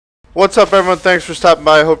What's up, everyone? Thanks for stopping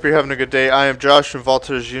by. I hope you're having a good day. I am Josh from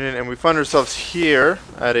Voltage Union, and we find ourselves here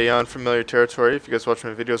at a unfamiliar territory. If you guys watch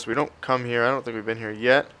my videos, we don't come here. I don't think we've been here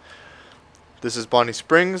yet. This is Bonnie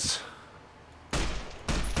Springs.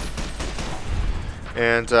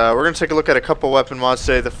 And we're going to take a look at a couple weapon mods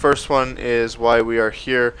today. The first one is why we are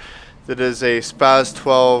here. That is a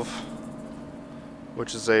SPAS-15,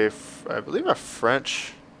 which is I believe a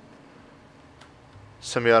French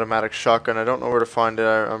semi-automatic shotgun. I don't know where to find it.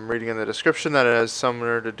 I'm reading in the description that it has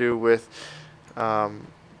somewhere to do with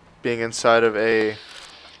being inside of a... Oh,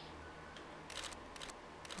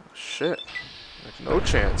 shit. Like, no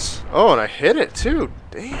chance. Oh, and I hit it too.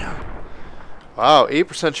 Damn. Wow,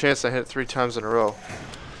 8% chance I hit it 3 times in a row.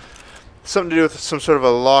 Something to do with some sort of a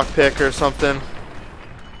lockpick or something.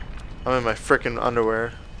 I'm in my frickin'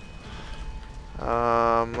 underwear.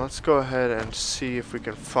 Let's go ahead and see if we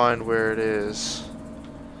can find where it is.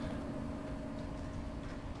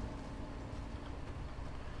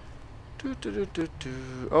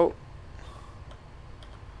 Oh.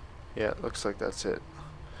 Yeah, it looks like that's it.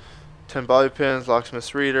 10 bobby pins,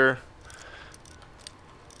 locksmith's reader.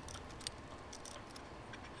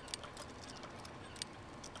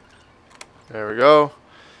 There we go.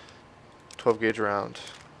 12 gauge round.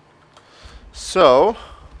 So,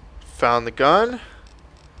 found the gun.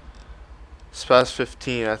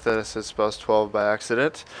 SPAS-15. I thought it said SPAS-12 by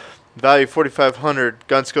accident. Value 4,500.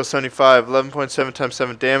 Gun skill 75. 11.7 times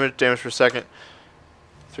 7 damage. Damage per second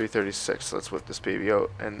 336. Let's whip this baby out,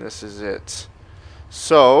 and this is it.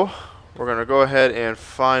 So, we're gonna go ahead and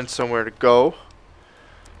find somewhere to go,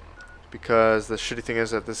 because the shitty thing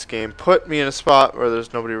is that this game put me in a spot where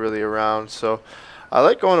there's nobody really around. So I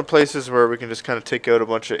like going to places where we can just kind of take out a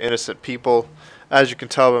bunch of innocent people, as you can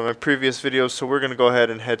tell by my previous videos. So we're going to go ahead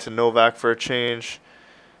and head to Novak for a change.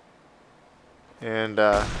 And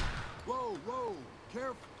whoa,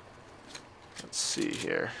 careful. Let's see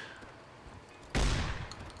here.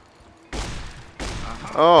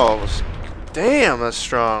 Oh, damn, that's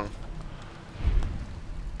strong.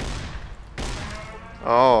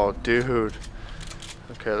 Oh, dude.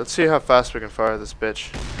 Okay, let's see how fast we can fire this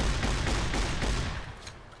bitch.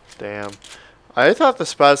 Damn. I thought the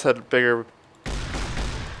SPAS had bigger...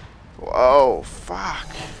 Whoa, fuck.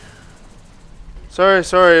 Sorry,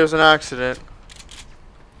 it was an accident.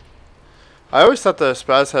 I always thought the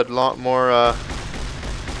SPAS had a lot more,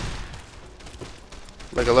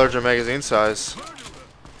 like a larger magazine size.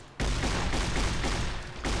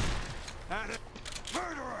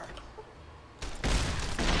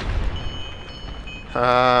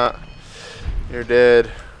 You're dead.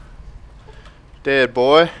 Dead,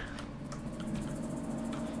 boy.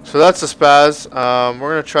 So that's the SPAS. We're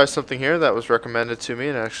going to try something here that was recommended to me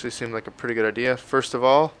and it actually seemed like a pretty good idea. First of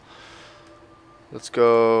all, let's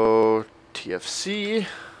go TFC.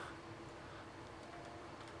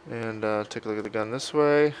 And take a look at the gun this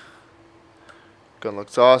way. Gun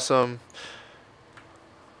looks awesome.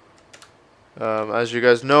 As you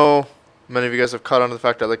guys know, many of you guys have caught on to the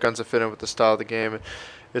fact that I like guns that fit in with the style of the game.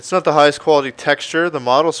 It's not the highest quality texture. The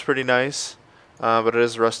model's pretty nice, but it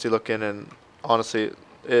is rusty looking, and honestly,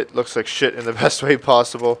 it looks like shit in the best way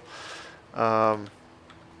possible. I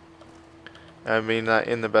mean that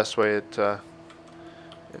in the best way. It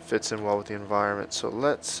fits in well with the environment. So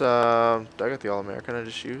let's. I got the All-American I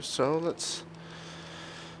just used, so let's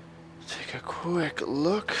take a quick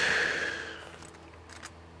look.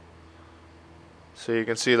 So you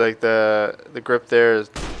can see like the grip there is.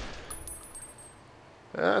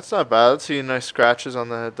 It's not bad. Let's see nice scratches on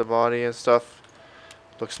the body and stuff.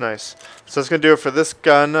 Looks nice. So that's going to do it for this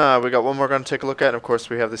gun. We got one more gun to take a look at. And of course,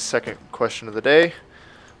 we have the second question of the day.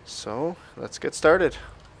 So let's get started.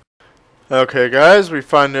 Okay, guys. We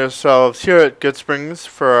find ourselves here at Goodsprings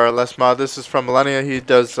for our last mod. This is from Millenia. He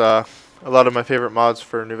does a lot of my favorite mods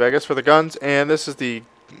for New Vegas for the guns. And this is the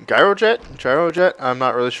Gyrojet. I'm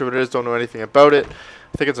not really sure what it is. Don't know anything about it.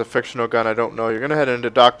 I think it's a fictional gun. I don't know. You're going to head into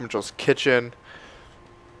Doc Mitchell's kitchen.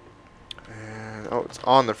 Oh, it's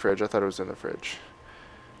on the fridge. I thought it was in the fridge.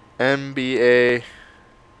 MBA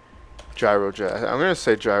Gyrojet. I'm going to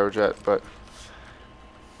say Gyrojet, but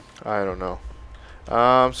I don't know.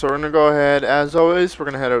 So we're going to go ahead, as always, we're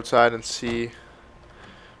going to head outside and see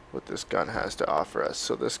what this gun has to offer us.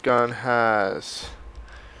 So this gun has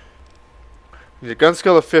a gun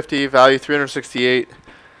skill of 50, value 368.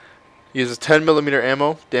 Uses 10mm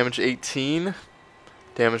ammo, damage 18.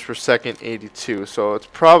 Damage per second 82, so it's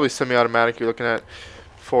probably semi-automatic. You're looking at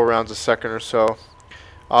 4 rounds a second or so.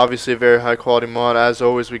 Obviously a very high quality mod, as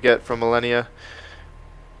always we get from Millenia.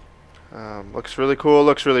 Looks really cool,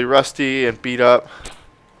 looks really rusty and beat up.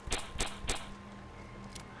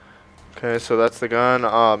 Okay, so that's the gun.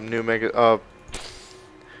 New mega.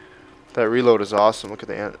 That reload is awesome. Look at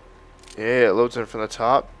the end. Yeah, it loads in from the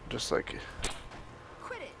top, just like.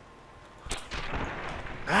 Quit it.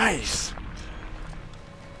 Nice.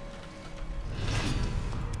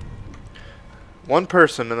 One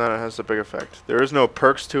person, and then it has a big effect. There is no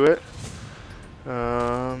perks to it. Where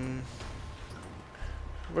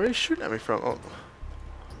are you shooting at me from? Oh.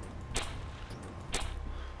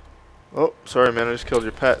 Oh, sorry, man. I just killed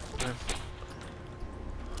your pet.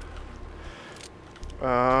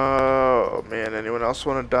 Oh, man. Anyone else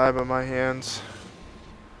want to die by my hands?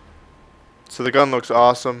 So the gun looks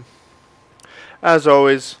awesome. As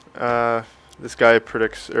always, this guy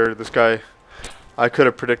predicts, or this guy, I could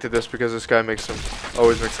have predicted this because this guy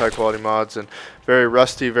always makes high quality mods, and very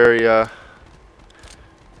rusty, very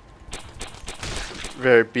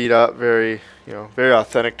beat up, very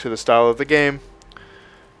authentic to the style of the game.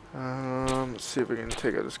 Let's see if we can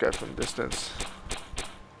take out this guy from distance.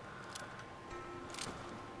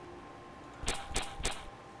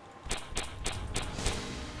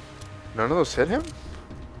 None of those hit him?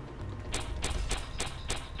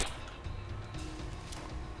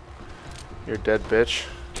 You're dead, bitch.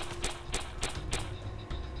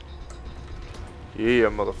 Yeah,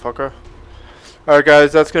 motherfucker. Alright,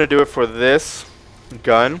 guys, that's going to do it for this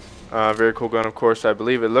gun. Very cool gun, of course. I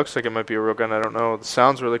believe it looks like it might be a real gun. I don't know. The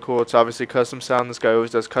sound's really cool. It's obviously custom sound. This guy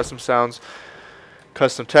always does custom sounds,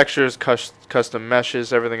 custom textures, custom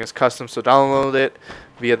meshes. Everything is custom, so download it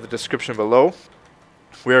via the description below.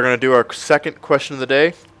 We are going to do our second question of the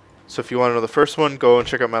day. So if you want to know the first one, go and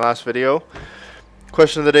check out my last video.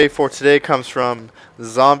 Question of the day for today comes from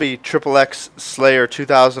Zombie XXX Slayer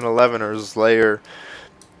 2011, or Slayer.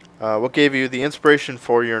 What gave you the inspiration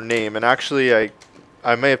for your name? And actually,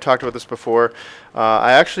 I may have talked about this before.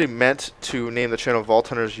 I actually meant to name the channel Vault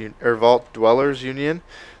Hunters or Vault Dwellers Union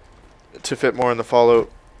to fit more in the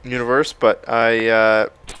Fallout universe, but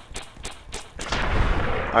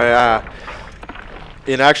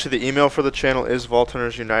and actually the email for the channel is Vault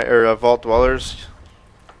Hunters Unite or Vault Dwellers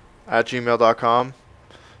at gmail.com.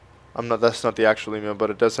 That's not the actual email, but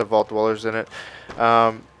it does have Vault Dwellers in it.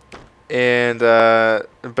 But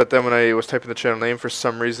then when I was typing the channel name, for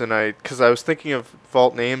some reason, because I was thinking of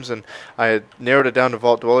Vault names, and I had narrowed it down to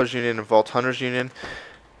Vault Dwellers Union and Vault Hunters Union.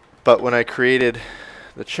 But when I created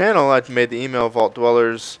the channel, I'd made the email Vault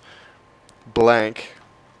Dwellers blank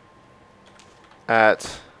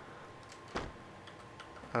at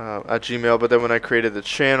Gmail. But then when I created the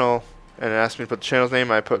channel and it asked me to put the channel's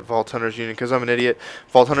name, I put Vault Hunters Union because I'm an idiot.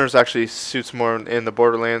 Vault Hunters actually suits more in the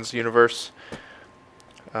Borderlands universe.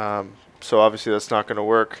 So obviously that's not going to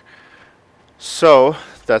work. So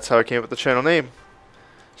that's how I came up with the channel name.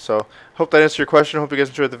 So hope that answered your question. Hope you guys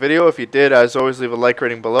enjoyed the video. If you did, as always, leave a like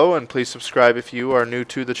rating below, and please subscribe if you are new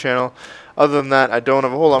to the channel. Other than that, I don't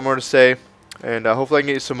have a whole lot more to say, and hopefully I can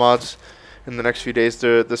get you some mods in the next few days.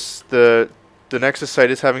 The Nexus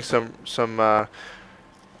site is having some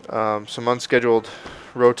unscheduled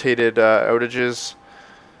rotated outages,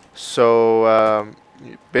 so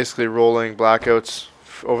basically rolling blackouts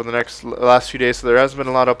over the last few days. So there hasn't been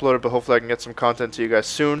a lot uploaded, but hopefully I can get some content to you guys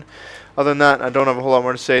soon. Other than that, I don't have a whole lot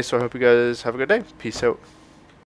more to say, so I hope you guys have a good day. Peace out.